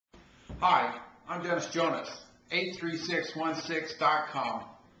Hi, I'm Dennis Jonas, 83616.com.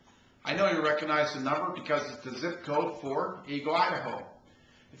 I know you recognize the number because it's the zip code for Eagle, Idaho.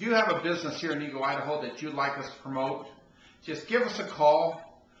 If you have a business here in Eagle, Idaho that you'd like us to promote, just give us a call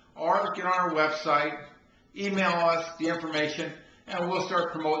or get on our website, email us the information, and we'll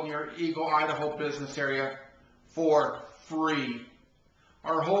start promoting your Eagle, Idaho business area for free.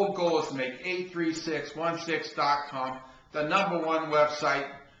 Our whole goal is to make 83616.com the #1 website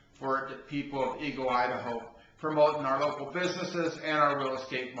for the people of Eagle, Idaho, promoting our local businesses and our real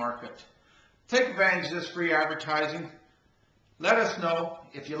estate market. Take advantage of this free advertising. Let us know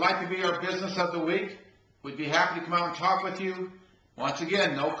if you'd like to be our business of the week. We'd be happy to come out and talk with you. Once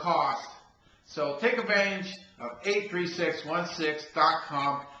again, no cost. So take advantage of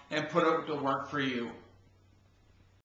 83616.com and put it to work for you.